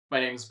My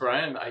name is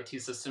Brian,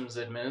 IT Systems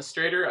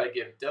Administrator. I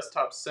give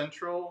Desktop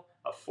Central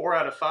a 4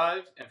 out of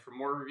 5, and for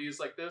more reviews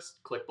like this,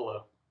 click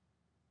below.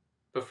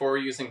 Before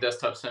using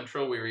Desktop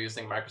Central, we were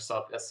using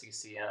Microsoft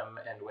SCCM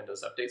and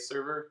Windows Update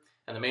Server,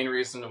 and the main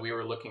reason we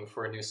were looking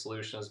for a new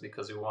solution is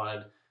because we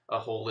wanted a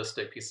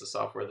holistic piece of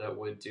software that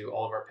would do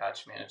all of our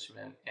patch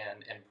management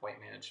and endpoint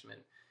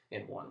management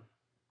in one.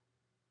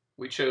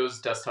 We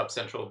chose Desktop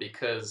Central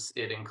because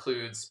it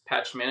includes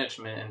patch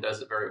management and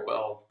does it very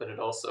well, but it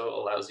also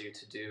allows you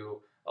to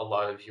do a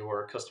lot of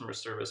your customer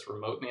service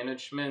remote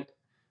management,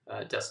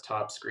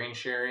 desktop screen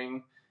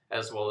sharing,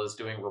 as well as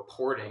doing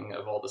reporting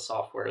of all the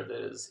software that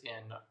is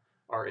in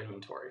our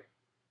inventory.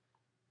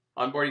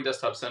 Onboarding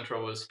Desktop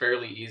Central was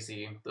fairly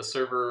easy. The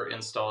server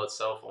install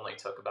itself only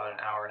took about an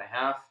hour and a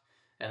half,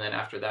 and then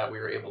after that we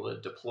were able to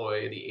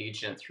deploy the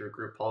agent through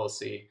group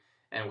policy,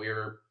 and we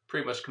were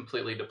pretty much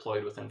completely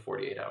deployed within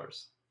 48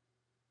 hours.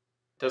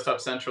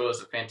 Desktop Central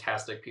is a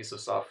fantastic piece of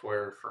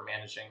software for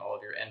managing all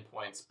of your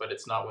endpoints, but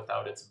it's not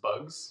without its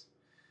bugs.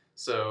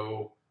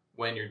 So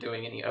when you're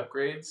doing any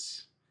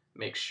upgrades,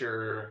 make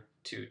sure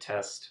to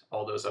test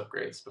all those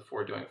upgrades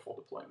before doing a full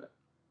deployment.